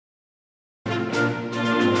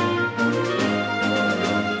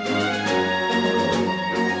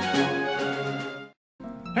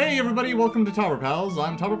everybody, welcome to Tauberpals.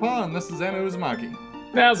 I'm Tauberpal and this is Anna Uzumaki.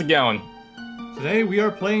 How's it going? Today we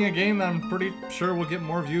are playing a game that I'm pretty sure will get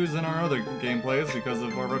more views than our other gameplays because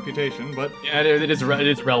of our reputation, but... Yeah, it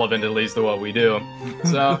is relevant at least to what we do.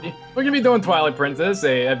 So, we're gonna be doing Twilight Princess,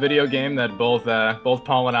 a video game that both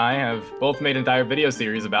Paul and I have both made entire video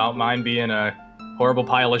series about, mine being a horrible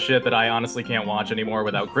pile of shit that I honestly can't watch anymore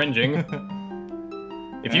without cringing.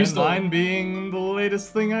 If you still... mine being the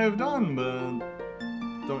latest thing I've done, but...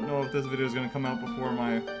 don't know if this video is going to come out before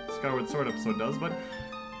my Skyward Sword episode does, but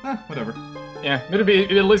whatever. Yeah,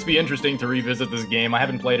 it'll at least be interesting to revisit this game. I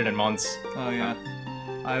haven't played it in months. Oh yeah,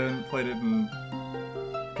 I haven't played it in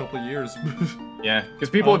a couple of years. Yeah, because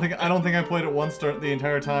people... I don't think I played it once the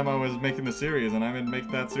entire time I was making the series, and I've been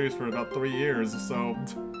making that series for about 3 years, so...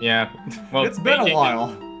 Yeah, well... It's been a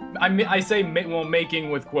while. I say, well,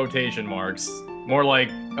 making with quotation marks. More like,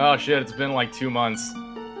 oh shit, it's been like 2 months.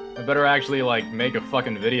 I better actually, like, make a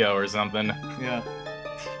fucking video or something. Yeah.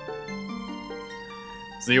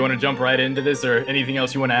 So you want to jump right into this, or anything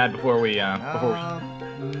else you want to add before we,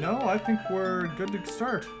 No, I think we're good to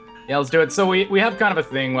start. Yeah, let's do it. So we have kind of a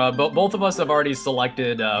thing, both of us have already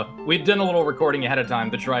selected, we've done a little recording ahead of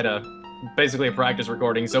time to try to, basically a practice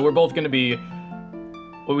recording, so we're both going to be,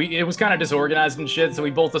 it was kind of disorganized and shit, so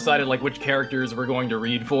we both decided, like, which characters we're going to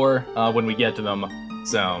read for, when we get to them,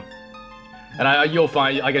 so... And I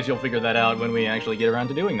guess you'll figure that out when we actually get around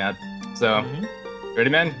to doing that. So, ready,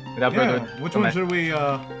 man? Without further ado, which one should we,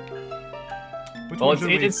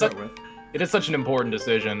 start with? It is such an important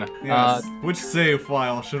decision. Yes. Which save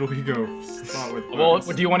file should we go start with? Well,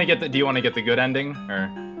 do you want to get the good ending,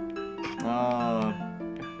 or?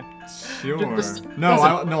 Sure. No,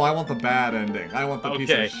 I want the bad ending. I want the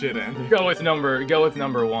piece of shit ending. Go with number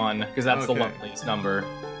 1, because that's the least number.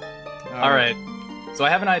 All right. So I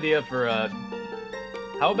have an idea for,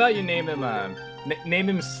 how about you name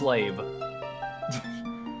him Slave?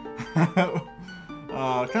 Kind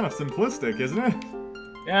of simplistic, isn't it?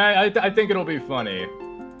 Yeah, I think it'll be funny.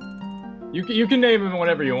 You can name him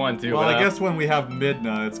whatever you want to. Well, I guess when we have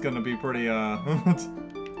Midna, it's gonna be pretty, I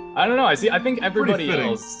don't know, I think everybody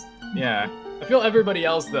else... Yeah. I feel everybody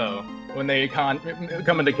else, though, when they come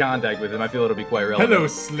into contact with him, I feel it'll be quite relevant. Hello,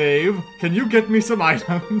 Slave. Can you get me some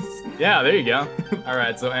items? Yeah, there you go.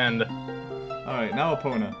 Alright, so end. Alright, now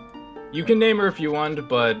Epona. You can name her if you want,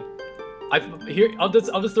 but... I'll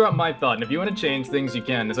just throw out my thought, and if you want to change things, you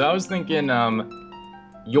can. So I was thinking,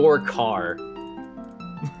 your car.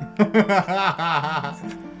 That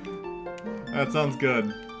sounds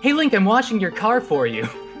good. Hey, Link, I'm washing your car for you.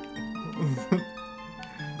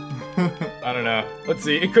 I don't know. Let's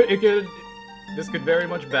see. This could very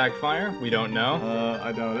much backfire. We don't know.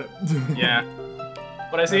 I doubt it. Yeah.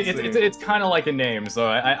 But I see it's kind of like a name, so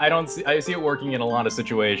I see it working in a lot of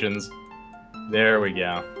situations. There we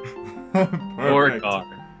go. Or car.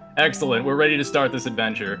 Excellent. We're ready to start this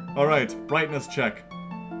adventure. All right. Brightness check.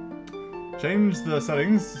 Change the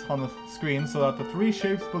settings on the screen so that the 3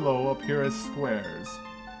 shapes below appear as squares.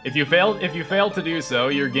 If you fail to do so,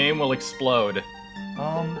 your game will explode.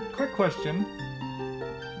 Quick question.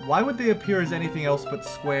 Why would they appear as anything else but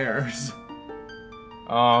squares?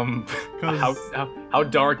 How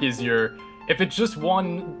dark is your... If it's just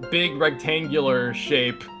one big rectangular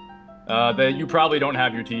shape, then you probably don't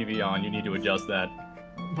have your TV on. You need to adjust that.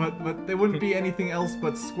 But they wouldn't be anything else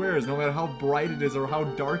but squares, no matter how bright it is or how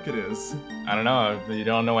dark it is. I don't know. You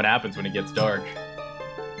don't know what happens when it gets dark.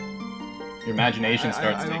 Your imagination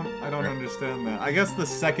starts to... I don't understand that. I guess the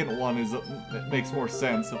second one it makes more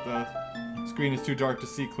sense. If the screen is too dark to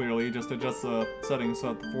see clearly, just adjust the settings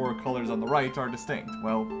so that the 4 colors on the right are distinct.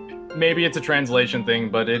 Well... Maybe it's a translation thing,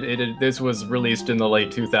 but this was released in the late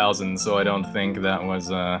 2000s, so I don't think that was,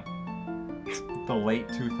 The late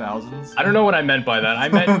 2000s? I don't know what I meant by that. I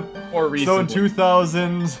meant more recently. So in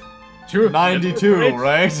 2092,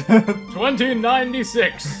 right?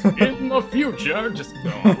 2096, in the future, just go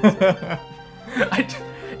on.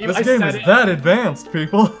 This game is that advanced,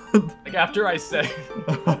 people. Like, after I said...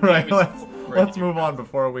 Alright, let's move on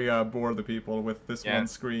before we bore the people with this one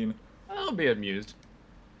screen. I'll be amused.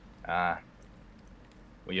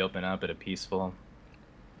 We open up at a peaceful...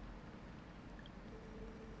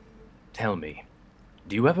 Tell me,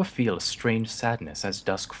 do you ever feel a strange sadness as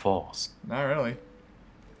dusk falls? Not really.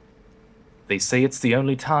 They say it's the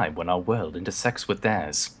only time when our world intersects with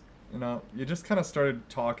theirs. You know, you just kind of started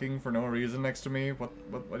talking for no reason next to me. What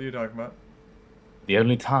are you talking about? The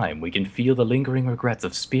only time we can feel the lingering regrets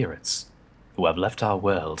of spirits who have left our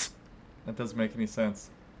world. That doesn't make any sense.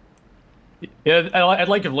 Yeah, I'd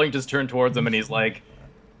like if Link just turned towards him and he's like,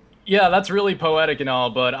 Yeah, that's really poetic and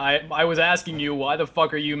all, but I was asking you, why the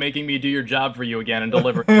fuck are you making me do your job for you again and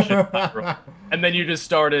deliver shit? And then you just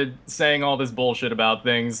started saying all this bullshit about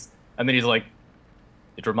things, and then he's like,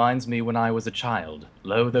 it reminds me when I was a child.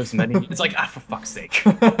 Lo, those many... It's like, for fuck's sake.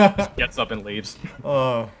 Just gets up and leaves.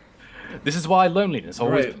 This is why loneliness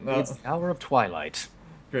always pervades the hour of twilight.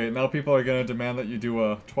 Great, now people are gonna demand that you do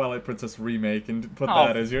a Twilight Princess remake and put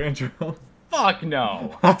that as your intro. Fuck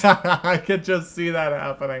no. I could just see that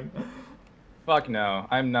happening. Fuck no.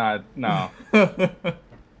 I'm not. No.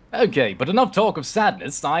 Okay, but enough talk of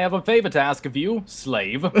sadness. I have a favor to ask of you,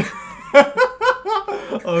 slave. Okay.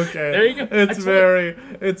 There you go.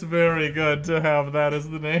 It's very good to have that as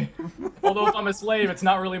the name. Although if I'm a slave, it's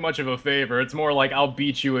not really much of a favor. It's more like, I'll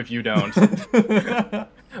beat you if you don't.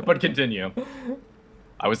 But continue.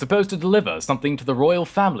 I was supposed to deliver something to the royal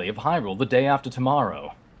family of Hyrule the day after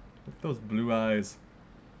tomorrow. Look at those blue eyes.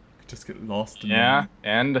 Could just get lost in them. Yeah,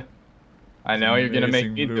 and I know you're gonna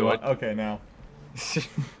make me do it. Okay, now.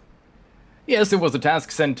 Yes, it was a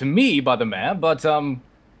task sent to me by the mayor, but,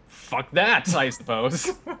 fuck that, I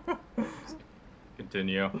suppose.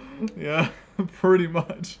 Continue. Yeah, pretty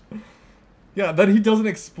much. Yeah, then he doesn't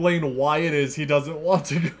explain why it is he doesn't want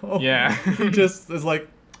to go. Yeah. He just is like,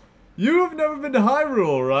 you've never been to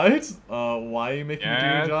Hyrule, right? Why are you making me do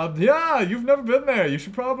your job? Yeah, you've never been there. You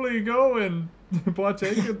should probably go and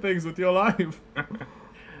partake in things with your life.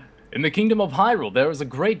 In the kingdom of Hyrule, there is a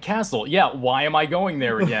great castle. Yeah, why am I going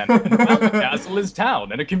there again? And around the castle is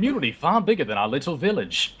town, and a community far bigger than our little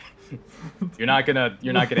village. You're not gonna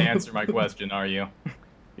answer my question, are you?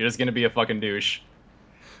 You're just gonna be a fucking douche.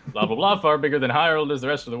 Blah blah blah, far bigger than Hyrule is the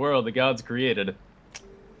rest of the world the gods created.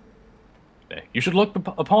 You should look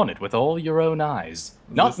upon it with all your own eyes.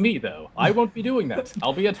 Not me, though. I won't be doing that.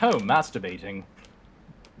 I'll be at home masturbating.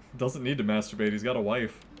 Doesn't need to masturbate, he's got a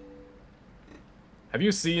wife. Have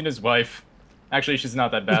you seen his wife? Actually, she's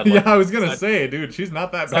not that bad. Yeah, I was gonna say, dude, she's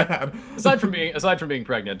not that bad. Aside from being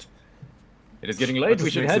pregnant. It is getting late,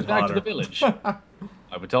 we should head back to the village.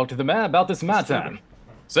 I would talk to the mayor about this matter.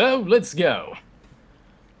 So, let's go.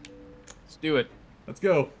 Let's do it. Let's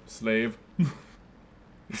go, slave.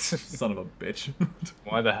 Son of a bitch.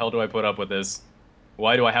 Why the hell do I put up with this?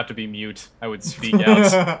 Why do I have to be mute? I would speak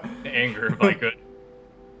out in anger if I could.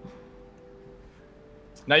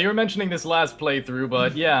 Now, you were mentioning this last playthrough,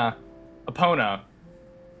 but yeah, Epona.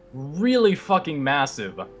 Really fucking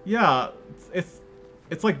massive. Yeah,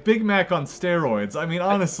 it's like Big Mac on steroids. I mean,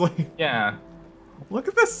 honestly. Yeah. Look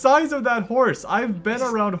at the size of that horse. I've been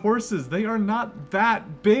around horses. They are not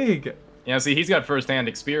that big. Yeah, see, he's got first-hand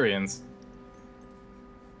experience.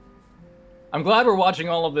 I'm glad we're watching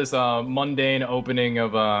all of this mundane opening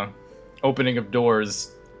of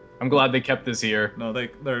doors. I'm glad they kept this here. No,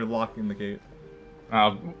 they're locking the gate.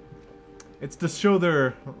 Uh, It's to show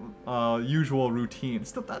their usual routine.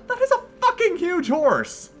 Still, that is a fucking huge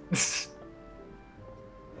horse!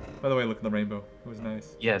 By the way, look at the rainbow. It was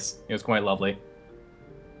nice. Yes, it was quite lovely.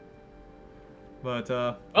 But,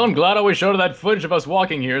 Well, I'm glad I always showed that footage of us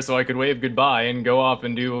walking here so I could wave goodbye and go off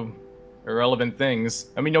and do irrelevant things.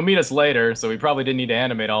 I mean, you'll meet us later, so we probably didn't need to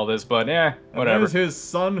animate all this, but whatever. There's his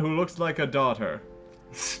son who looks like a daughter.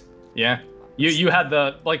 Yeah. You had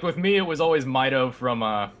the, like, with me it was always Mido from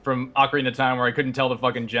Ocarina of Time where I couldn't tell the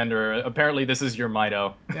fucking gender. Apparently this is your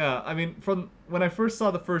Mido. Yeah, I mean, from when I first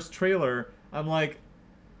saw the first trailer, I'm like,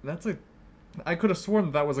 I could have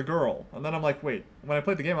sworn that was a girl. And then I'm like, wait. When I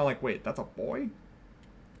played the game, I'm like, wait, that's a boy?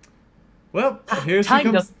 Well, here she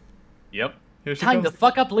comes. Yep. Here she Time comes. to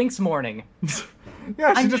fuck up Link's morning.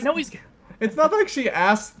 Yeah, she just... know he's... It's not like she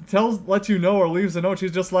lets you know or leaves a note.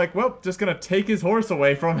 She's just like, well, just gonna take his horse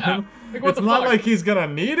away from him. Like, it's not like he's gonna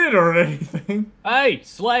need it or anything. Hey,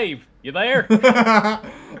 slave, you there?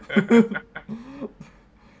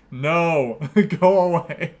 No, go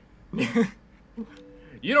away.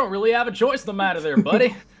 You don't really have a choice in the matter there,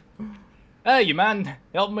 buddy. Hey, you mind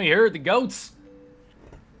helping me herd the goats?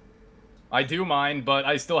 I do mind, but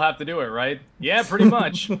I still have to do it, right? Yeah, pretty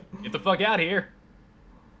much. Get the fuck out of here.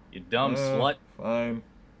 You dumb slut. Fine.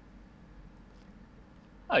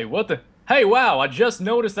 Hey, what the... Hey, wow, I just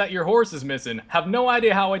noticed that your horse is missing. Have no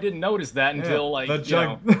idea how I didn't notice that until, like, you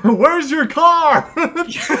know... Where's your car?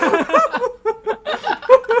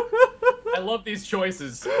 I love these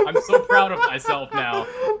choices. I'm so proud of myself now.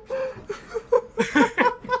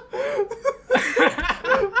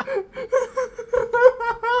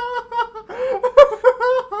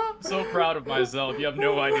 So proud of myself, you have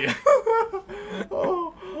no idea.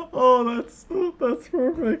 Oh, that's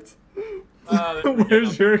perfect.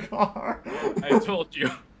 Where's your car? I told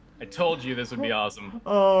you this would be awesome.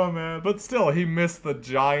 Oh man, but still, he missed the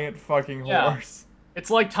giant fucking horse. It's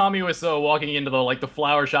like Tommy Wiseau walking into the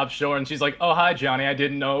flower shop store, and she's like, "Oh, hi, Johnny. I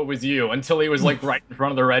didn't know it was you," until he was like right in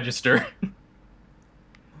front of the register.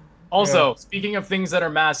 Also, Yeah. speaking of things that are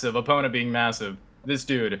massive, opponent being massive, this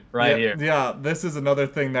dude right here. Yeah, this is another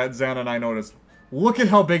thing that Xan and I noticed. Look at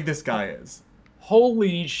how big this guy is.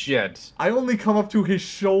 Holy shit. I only come up to his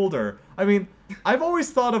shoulder. I mean, I've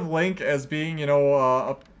always thought of Link as being, you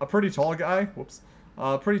know, a pretty tall guy. Whoops.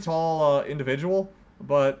 A pretty tall individual.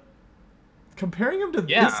 But comparing him to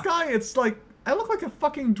this guy, it's like, I look like a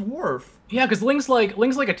fucking dwarf. Yeah, because Link's like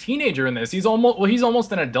a teenager in this. He's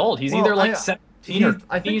almost an adult. He's either like 17 or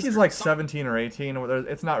I think he's like 17 or 18.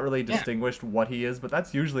 It's not really distinguished what he is, but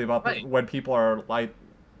that's usually about when people are like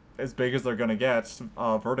as big as they're gonna get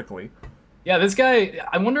vertically. Yeah, this guy,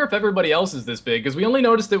 I wonder if everybody else is this big, because we only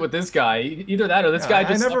noticed it with this guy. Either that or this guy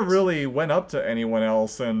just... I never really went up to anyone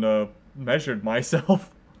else and measured myself.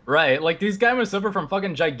 Right, like these guys must suffer from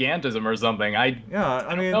fucking gigantism or something. I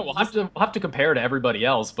mean... No, we'll have to compare to everybody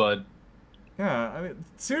else, but... Yeah, I mean,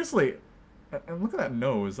 seriously, and look at that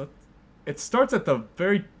nose. It starts at the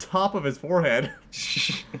very top of his forehead.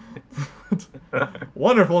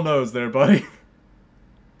 Wonderful nose there, buddy.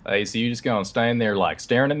 Hey, so you just gonna stand there like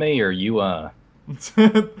staring at me, or you I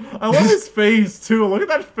love his face too. Look at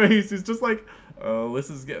that face. He's just like, oh, this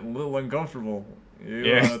is getting a little uncomfortable.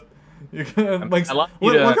 You can Link's, look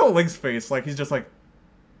at Link's face. Like he's just like,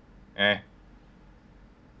 eh.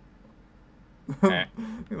 The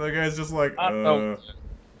guy's just like, you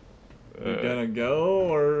gonna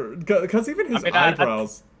go or because even his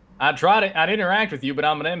eyebrows. I'd interact with you, but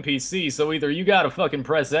I'm an NPC, so either you gotta fucking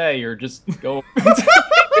press A or just go.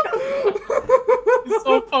 He's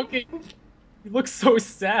so fucking. He looks so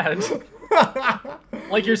sad.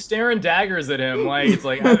 Like you're staring daggers at him. Like it's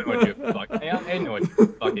like I know what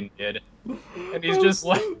you fucking did. And he's just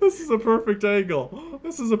like. This is a perfect angle.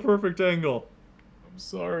 This is a perfect angle. I'm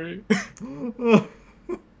sorry.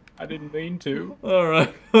 I didn't mean to.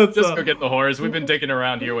 Alright, let's just go get the horse. We've been dicking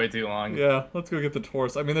around here way too long. Yeah, let's go get the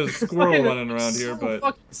horse. I mean, there's a squirrel running around here, but...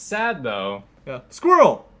 fucking sad, though. Yeah.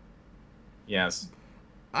 Squirrel! Yes.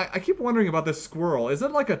 I keep wondering about this squirrel. Is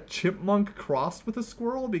it like a chipmunk crossed with a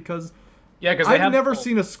squirrel? Because... Yeah, because I've never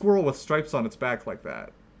seen a squirrel with stripes on its back like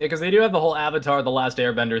that. Yeah, because they do have the whole Avatar: The Last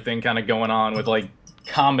Airbender thing kind of going on with, like,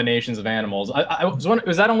 combinations of animals. I was wondering,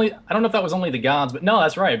 was that only... I don't know if that was only the gods, but no,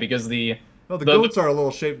 that's right, because the... No, the goats are a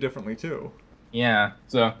little shaped differently, too. Yeah,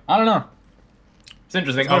 so, I don't know. It's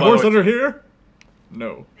interesting. Is my horse under here?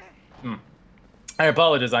 No. I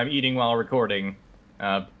apologize, I'm eating while recording,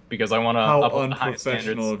 because I want to uphold the high standards. How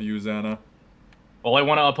unprofessional of you, Xana. Well, I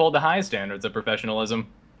want to uphold the high standards of professionalism.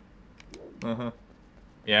 Uh-huh.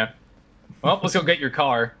 Yeah. Well, let's go get your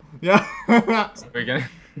car. Yeah. So we're gonna...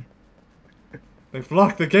 They've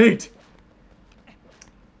locked the gate!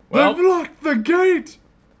 Well, they've locked the gate!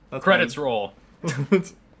 That's credits roll.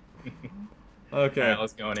 Okay. Alright,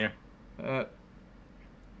 let's go in here.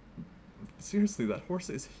 Seriously, that horse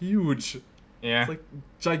is huge. Yeah.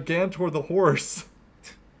 It's like Gigantor the horse.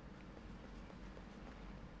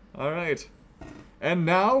 Alright. And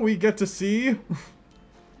now we get to see...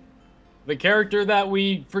 the character that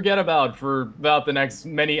we forget about for about the next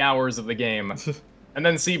many hours of the game. And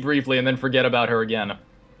then see briefly, and then forget about her again.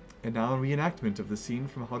 And now a reenactment of the scene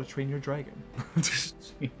from How to Train Your Dragon.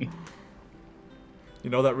 You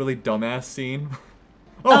know that really dumbass scene?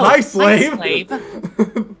 Oh, hi, slave! Hi,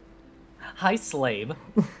 slave. Hi, slave.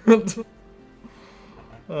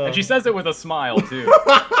 And she says it with a smile, too.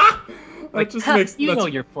 That just makes... You know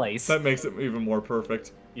your place. That makes it even more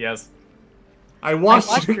perfect. Yes. I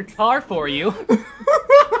washed your car for you.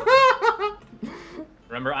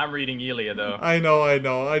 Remember, I'm reading Elia, though. I know. I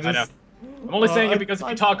know. I'm only saying it because if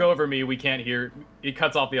you talk over me, we can't hear. It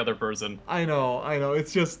cuts off the other person. I know.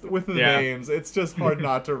 It's just, with the names, it's just hard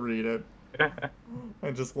not to read it.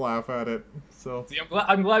 I just laugh at it, so... See,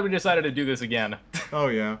 I'm glad we decided to do this again. Oh,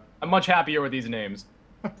 yeah. I'm much happier with these names.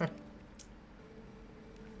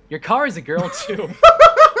 Your car is a girl, too.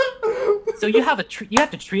 So you have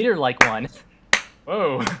to treat her like one.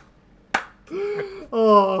 Whoa.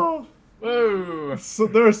 Oh... Whoa! So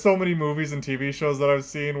there are so many movies and TV shows that I've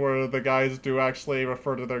seen where the guys do actually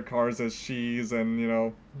refer to their cars as she's and, you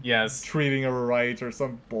know... Yes. Treating her right or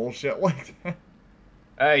some bullshit like that.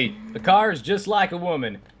 Hey, the car is just like a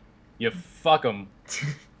woman. You fuck 'em.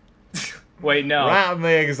 Wait, no. Right in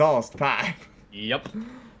the exhaust pipe. Yep.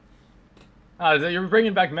 You're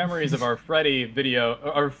bringing back memories of our Freddy video,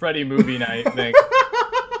 our Freddy movie night thing.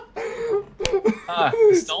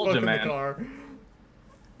 Nostalgia, man. Car.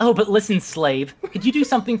 Oh, but listen, slave. Could you do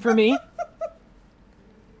something for me?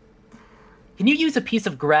 Can you use a piece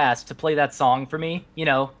of grass to play that song for me? You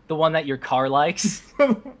know, the one that your car likes?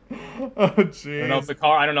 Oh, jeez.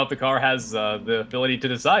 I don't know if the car has the ability to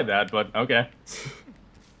decide that, but okay.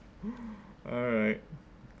 Alright.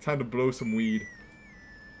 Time to blow some weed.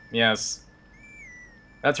 Yes.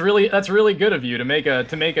 That's really good of you to make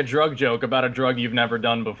a drug joke about a drug you've never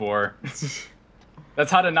done before.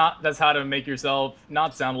 That's how to make yourself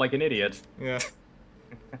not sound like an idiot. Yeah.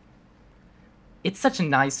 It's such a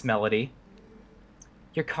nice melody.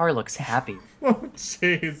 Your car looks happy. Oh,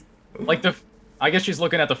 jeez. Like I guess she's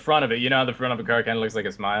looking at the front of it. You know how the front of a car kind of looks like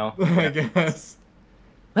a smile? I guess.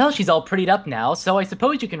 Well, she's all prettied up now, so I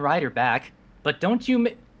suppose you can ride her back. But don't you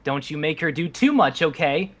make her do too much,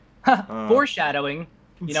 okay? Foreshadowing.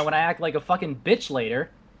 You know, when I act like a fucking bitch later.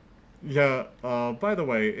 Yeah, by the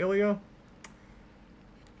way, Ilya,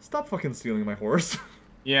 stop fucking stealing my horse.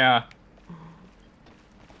 Yeah.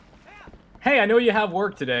 Hey, I know you have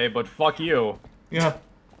work today, but fuck you. Yeah.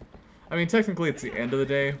 I mean, technically it's the end of the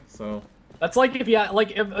day, so... That's like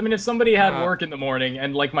if somebody had work in the morning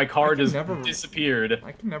and, like, my car just disappeared.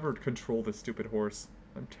 I can never control this stupid horse.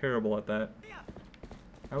 I'm terrible at that.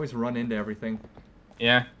 I always run into everything.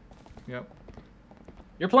 Yeah. Yep.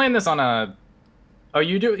 You're playing this on a... Oh,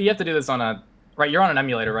 you have to do this on a... Right, you're on an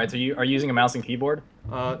emulator, right? So are you using a mouse and keyboard?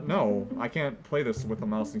 No. I can't play this with a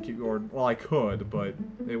mouse and keyboard. Well, I could, but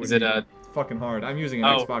it would be fucking hard. I'm using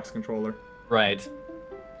an Xbox controller. Right.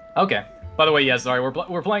 Okay. By the way, yeah, sorry,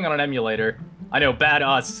 we're playing on an emulator. I know, bad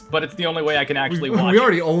us, but it's the only way I can actually watch We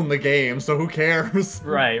already own the game, so who cares?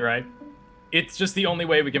 Right. It's just the only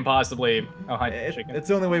way we can possibly... Oh, hi, chicken. It's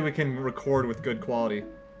the only way we can record with good quality.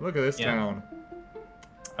 Look at this town.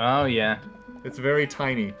 Oh, yeah. It's very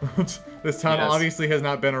tiny. This town obviously has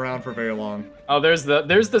not been around for very long. Oh, there's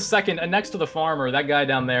the second, and next to the farmer, that guy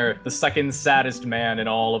down there, the second saddest man in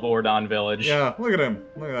all of Ordon Village. Yeah, look at him.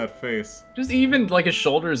 Look at that face. Just even, like, his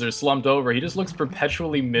shoulders are slumped over. He just looks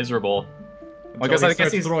perpetually miserable. I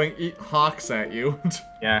guess he's throwing hawks at you.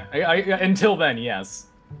 Yeah, until then, yes.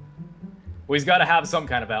 Well, he's got to have some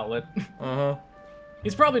kind of outlet. Uh-huh.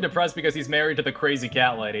 He's probably depressed because he's married to the crazy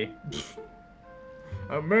cat lady.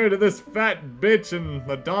 I'm married to this fat bitch and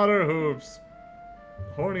a daughter who's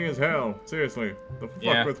horny as hell. Seriously, the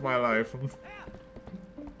fuck with my life.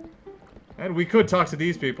 And we could talk to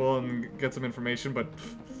these people and get some information, but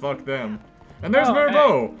fuck them. And there's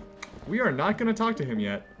Mervo! Hey. We are not gonna talk to him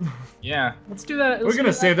yet. Yeah, let's do that. We're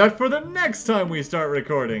gonna save that for the next time we start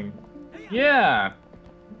recording. Yeah.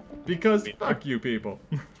 Because fuck you people.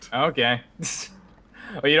 Okay.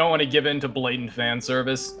 Well, you don't want to give in to blatant fan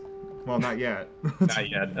service? Well, not yet. Not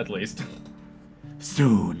yet, at least.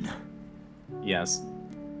 Soon. Yes.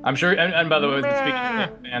 I'm sure, and by the way, speaking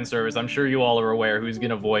of fan service, I'm sure you all are aware who's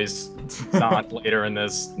gonna voice Zont later in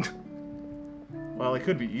this. Well, it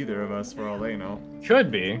could be either of us, for all they know.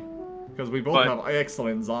 Could be. Because we both have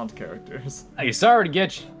excellent Zont characters. Hey, sorry to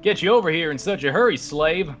get you over here in such a hurry,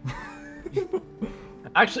 slave.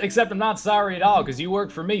 Actually, except I'm not sorry at all, because you work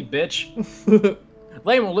for me, bitch.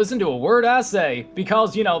 They won't listen to a word I say,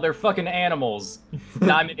 because, you know, they're fucking animals.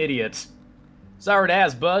 And I'm an idiot. Sorry to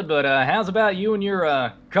ask, bud, but how's about you and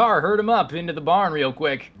your car herd him up into the barn real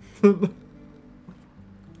quick?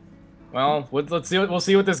 Well, we'll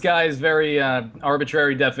see what this guy's very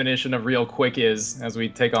arbitrary definition of real quick is as we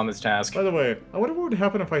take on this task. By the way, I wonder what would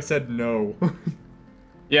happen if I said no.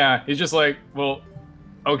 Yeah, he's just like, well,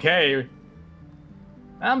 okay.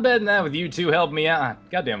 I'm betting that with you two helping me out.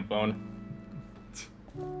 Goddamn phone.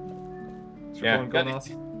 Yeah,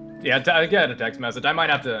 I got a text message. I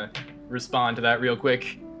might have to respond to that real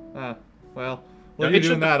quick. Well, while you're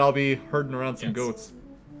doing that, I'll be herding around some goats.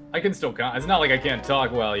 I can still it's not like I can't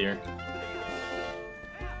talk while you're...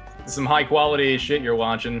 Some high quality shit you're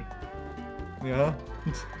watching. Yeah?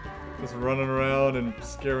 Just running around and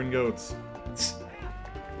scaring goats.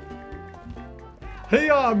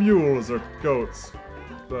 Hey-ya, mules or goats.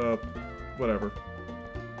 Whatever.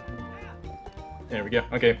 There we go.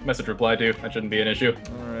 Okay, message reply to. That shouldn't be an issue.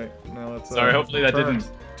 Alright, now let's... Sorry, hopefully that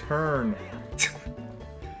didn't... Turn.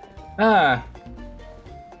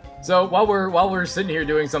 So, while we're sitting here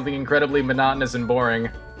doing something incredibly monotonous and boring,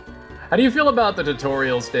 how do you feel about the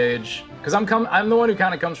tutorial stage? Because I'm the one who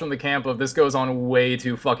kind of comes from the camp of this goes on way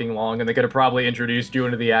too fucking long, and they could have probably introduced you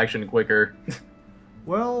into the action quicker.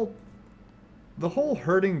 Well, the whole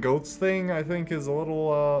herding goats thing, I think, is a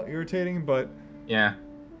little irritating, but... Yeah.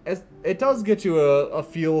 It does get you a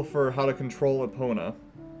feel for how to control Epona.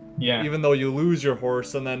 Yeah. Even though you lose your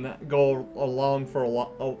horse and then go along for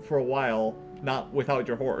a while, not without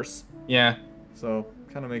your horse. Yeah. So,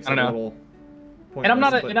 kind of makes it a little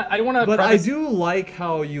pointless. And I don't want to... But I do like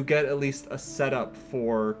how you get at least a setup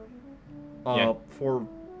for for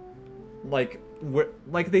like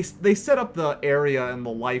they set up the area and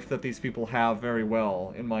the life that these people have very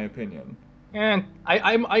well, in my opinion. And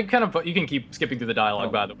I kind of you can keep skipping through the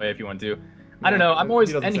dialogue by the way if you want to. I don't know. I'm always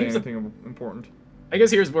he doesn't and say here's anything important. I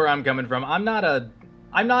guess here's where I'm coming from. I'm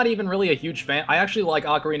not even really a huge fan. I actually like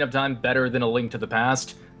Ocarina of Time better than A Link to the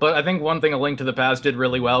Past. But I think one thing A Link to the Past did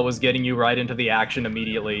really well was getting you right into the action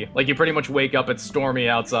immediately. Like, you pretty much wake up, it's stormy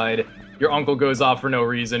outside, your uncle goes off for no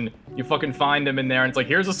reason, you fucking find him in there, and it's like,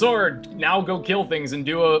 here's a sword, now go kill things and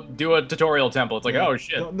do a tutorial temple. It's like, oh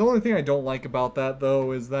shit. The only thing I don't like about that,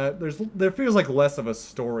 though, is that there feels like less of a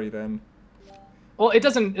story then. Well, it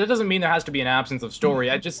doesn't mean there has to be an absence of story.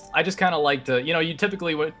 I just kind of like to, you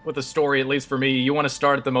typically with a story, at least for me, you want to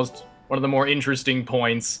start at one of the more interesting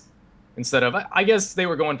points. Instead of, I guess they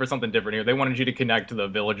were going for something different here. They wanted you to connect to the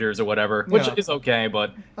villagers or whatever, which is okay,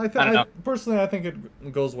 but I don't know. Personally, I think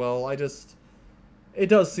it goes well. It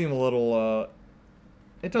does seem a little,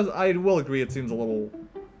 I will agree, it seems a little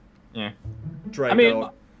dragged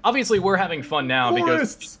out. Obviously we're having fun now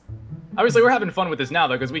because... Obviously we're having fun with this now,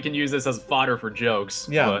 though, because we can use this as fodder for jokes.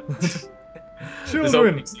 Yeah. But this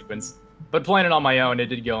opening sequence. But playing it on my own, it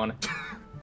did go on.